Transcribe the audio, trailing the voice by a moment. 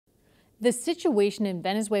The situation in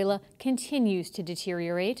Venezuela continues to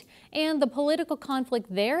deteriorate, and the political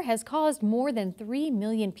conflict there has caused more than 3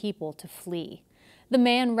 million people to flee. The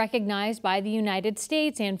man recognized by the United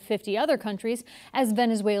States and 50 other countries as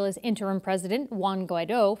Venezuela's interim president, Juan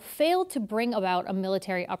Guido, failed to bring about a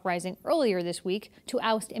military uprising earlier this week to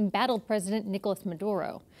oust embattled President Nicolas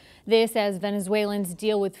Maduro. This as Venezuelans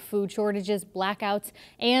deal with food shortages, blackouts,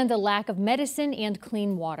 and a lack of medicine and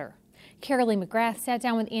clean water. Carolee McGrath sat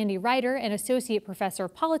down with Andy Reiter, an associate professor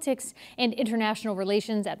of politics and international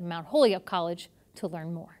relations at Holyoke College, to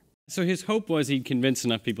learn more. So his hope was he'd convince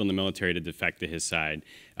enough people in the military to defect to his side.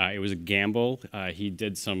 It was a gamble. He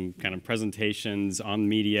did some kind of presentations on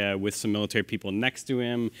media with some military people next to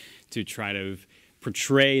him to try to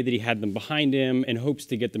portray that he had them behind him in hopes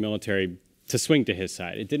to get the military to swing to his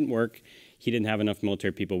side. It didn't work. He didn't have enough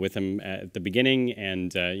military people with him at the beginning,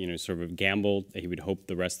 and sort of gambled. He would hope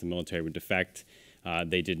the rest of the military would defect.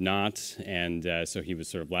 They did not, and so he was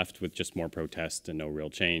sort of left with just more protest and no real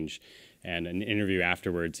change. And in an interview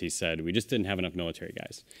afterwards, he said, "We just didn't have enough military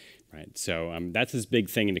guys." Right. So that's his big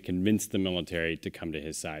thing, to convince the military to come to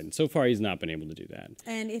his side. And so far, he's not been able to do that.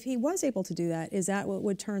 And if he was able to do that, is that what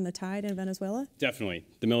would turn the tide in Venezuela? Definitely.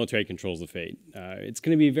 The military controls the fate. It's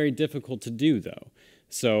going to be very difficult to do, though.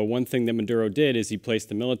 So one thing that Maduro did is he placed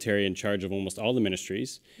the military in charge of almost all the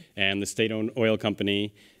ministries and the state-owned oil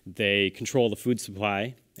company. They control the food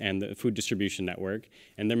supply and the food distribution network,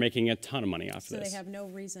 and they're making a ton of money off of this. So they have no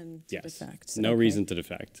reason to defect. No reason to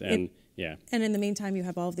defect. And And in the meantime, you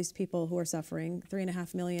have all of these people who are suffering.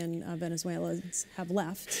 3.5 million Venezuelans have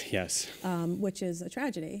left. Yes. Which is a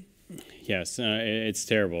tragedy. Yes, it's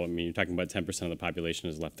terrible. I mean, you're talking about 10% of the population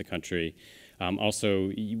has left the country.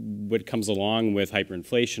 Also, what comes along with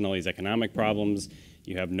hyperinflation, all these economic problems,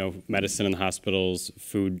 you have no medicine in the hospitals,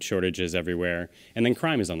 food shortages everywhere, and then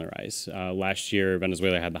crime is on the rise. Last year,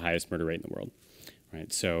 Venezuela had the highest murder rate in the world.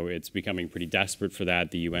 Right, so it's becoming pretty desperate for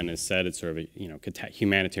that. The UN has said it's sort of a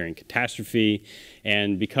humanitarian catastrophe,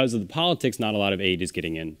 and because of the politics, not a lot of aid is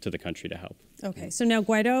getting into the country to help. Okay, so now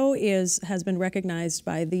Guaido has been recognized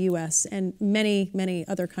by the U.S. and many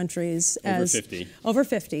other countries as over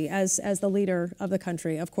 50 as the leader of the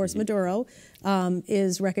country. Of course, Maduro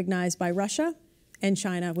is recognized by Russia and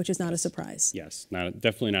China, which is not a surprise. Yes,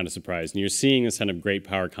 definitely not a surprise. And you're seeing this kind of great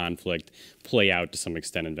power conflict play out to some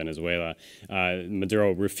extent in Venezuela.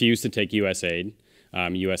 Maduro refused to take U.S. aid,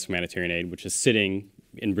 U.S. humanitarian aid, which is sitting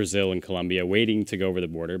in Brazil and Colombia waiting to go over the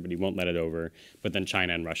border, but he won't let it over. But then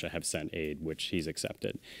China and Russia have sent aid, which he's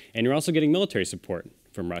accepted. And you're also getting military support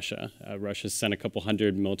from Russia. Russia's sent a couple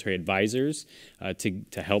hundred military advisors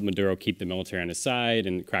to help Maduro keep the military on his side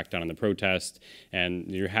and crack down on the protest.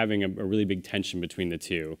 And you're having a really big tension between the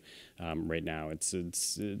two right now. It's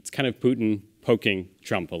kind of Putin poking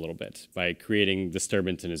Trump a little bit by creating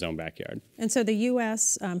disturbance in his own backyard. And so the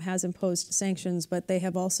U.S. has imposed sanctions, but they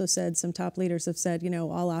have also said, some top leaders have said,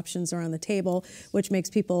 all options are on the table, which makes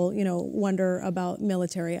people, wonder about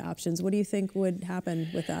military options. What do you think would happen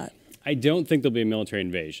with that? I don't think there'll be a military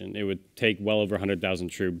invasion. It would take well over 100,000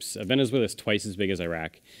 troops. Venezuela is twice as big as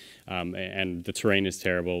Iraq, and the terrain is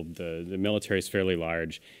terrible. The military is fairly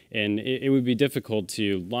large, and it would be difficult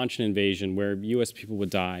to launch an invasion where U.S. people would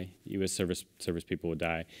die, U.S. service people would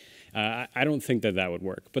die. I don't think that would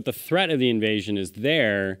work. But the threat of the invasion is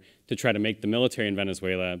there to try to make the military in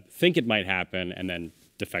Venezuela think it might happen and then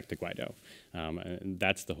defect to Guaido. And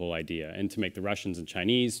that's the whole idea. And to make the Russians and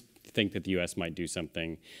Chinese think that the U.S. might do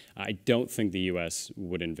something. I don't think the U.S.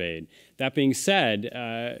 would invade. That being said,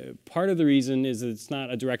 part of the reason is that it's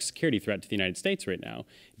not a direct security threat to the United States right now.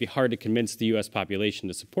 It'd be hard to convince the U.S. population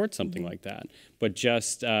to support something like that. But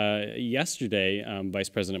just yesterday, Vice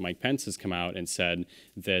President Mike Pence has come out and said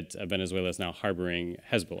that Venezuela is now harboring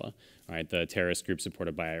Hezbollah, right, the terrorist group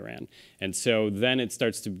supported by Iran. And so then it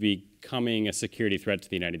starts to becoming a security threat to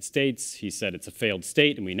the United States. He said it's a failed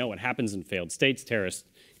state, and we know what happens in failed states. Terrorists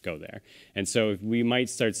go there. And so we might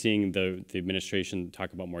start seeing the administration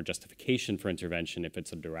talk about more justification for intervention if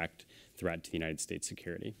it's a direct threat to the United States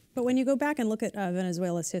security. But when you go back and look at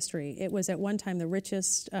Venezuela's history, it was at one time the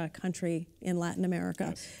richest country in Latin America.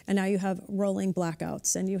 Yes. And now you have rolling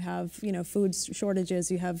blackouts, and you have, food shortages,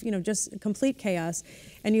 you have, just complete chaos.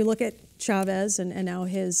 And you look at Chavez and now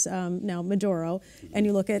his, now Maduro, and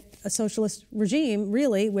you look at a socialist regime,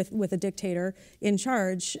 really, with a dictator in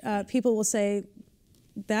charge, people will say,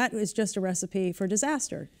 that is just a recipe for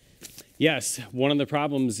disaster. Yes, one of the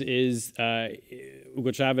problems is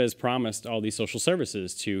Hugo Chavez promised all these social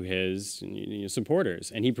services to his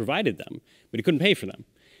supporters, and he provided them, but he couldn't pay for them.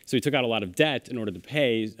 So he took out a lot of debt in order to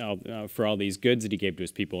pay for all these goods that he gave to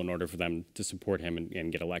his people in order for them to support him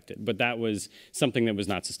and get elected. But that was something that was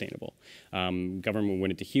not sustainable. Government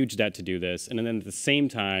went into huge debt to do this, and then at the same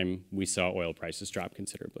time, we saw oil prices drop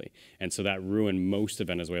considerably. And so that ruined most of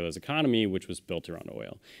Venezuela's economy, which was built around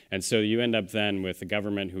oil. And so you end up then with a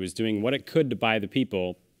government who was doing what it could to buy the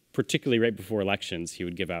people, particularly right before elections. He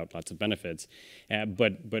would give out lots of benefits,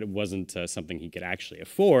 but it wasn't something he could actually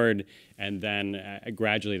afford. And then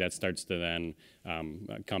gradually that starts to then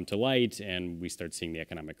come to light, and we start seeing the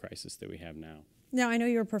economic crisis that we have now. Now, I know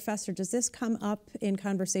you're a professor. Does this come up in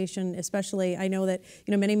conversation, especially, I know that,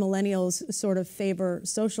 many millennials sort of favor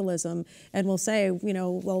socialism and will say,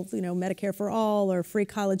 well, Medicare for all or free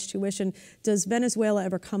college tuition. Does Venezuela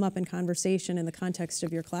ever come up in conversation in the context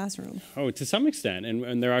of your classroom? Oh, to some extent.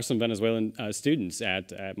 And there are some Venezuelan students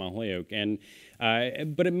at Mount Holyoke.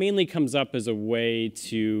 But it mainly comes up as a way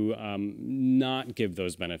to not give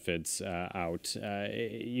those benefits out.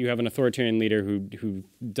 You have an authoritarian leader who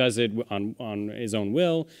does it on his own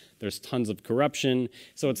will. There's tons of corruption.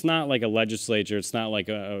 So it's not like a legislature. It's not like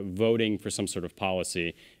a voting for some sort of policy.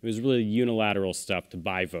 It was really unilateral stuff to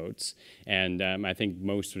buy votes. And I think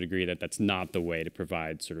most would agree that that's not the way to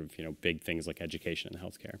provide sort of big things like education and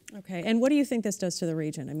healthcare. Okay. And what do you think this does to the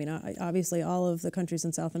region? I mean, obviously all of the countries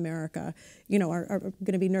in South America, are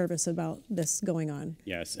going to be nervous about this going on.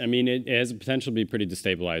 Yes. I mean, it has the potential to be pretty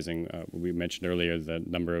destabilizing. We mentioned earlier the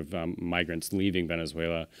number of migrants leaving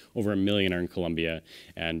Venezuela. Over 1 million are in Colombia.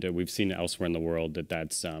 And we've seen elsewhere in the world that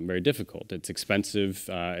that's very difficult. It's expensive.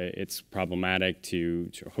 It's problematic to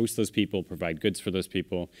host those people, provide goods for those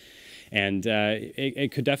people. And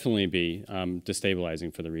it could definitely be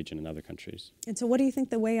destabilizing for the region and other countries. And so what do you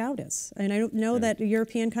think the way out is? And I know that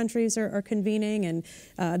European countries are convening, and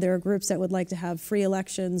there are groups that would like to have free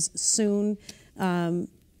elections soon.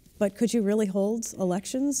 But could you really hold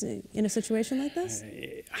elections in a situation like this?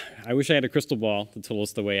 I wish I had a crystal ball to tell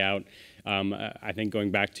us the way out. I think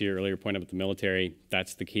going back to your earlier point about the military,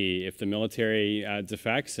 that's the key. If the military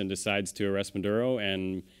defects and decides to arrest Maduro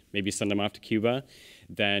and maybe send him off to Cuba,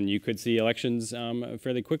 then you could see elections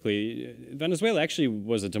fairly quickly. Venezuela actually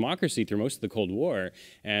was a democracy through most of the Cold War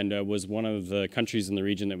and was one of the countries in the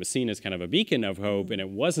region that was seen as kind of a beacon of hope, and it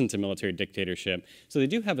wasn't a military dictatorship. So they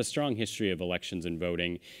do have a strong history of elections and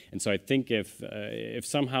voting. And so I think if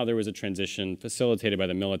somehow there was a transition facilitated by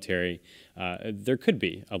the military, there could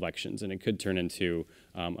be elections, and it could turn into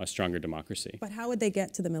a stronger democracy. But how would they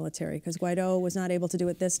get to the military? Because Guaido was not able to do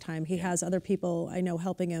it this time. He has other people, I know,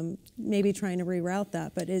 helping him, maybe trying to reroute that.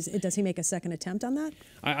 But does he make a second attempt on that?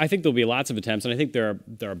 I think there'll be lots of attempts, and I think there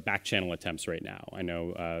are back channel attempts right now. I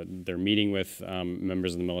know they're meeting with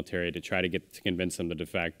members of the military to try to convince them to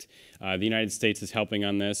defect. The United States is helping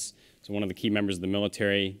on this. So one of the key members of the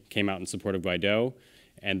military came out in support of Guaido,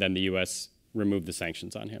 and then the U.S. removed the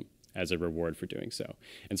sanctions on him as a reward for doing so.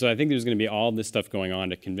 And so I think there's going to be all this stuff going on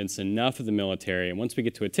to convince enough of the military, and once we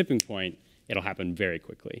get to a tipping point, it'll happen very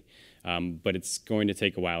quickly. But it's going to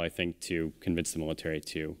take a while, I think, to convince the military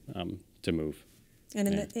to move.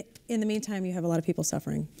 And in the meantime, you have a lot of people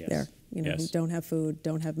suffering there, who don't have food,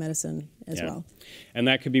 don't have medicine as well. And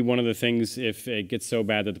that could be one of the things if it gets so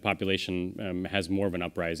bad that the population has more of an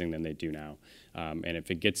uprising than they do now. And if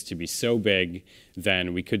it gets to be so big,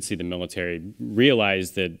 then we could see the military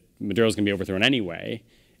realize that Maduro's going to be overthrown anyway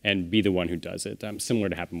and be the one who does it. Similar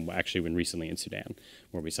to happen actually recently in Sudan,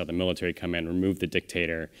 where we saw the military come in, remove the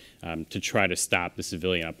dictator to try to stop the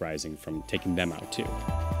civilian uprising from taking them out too.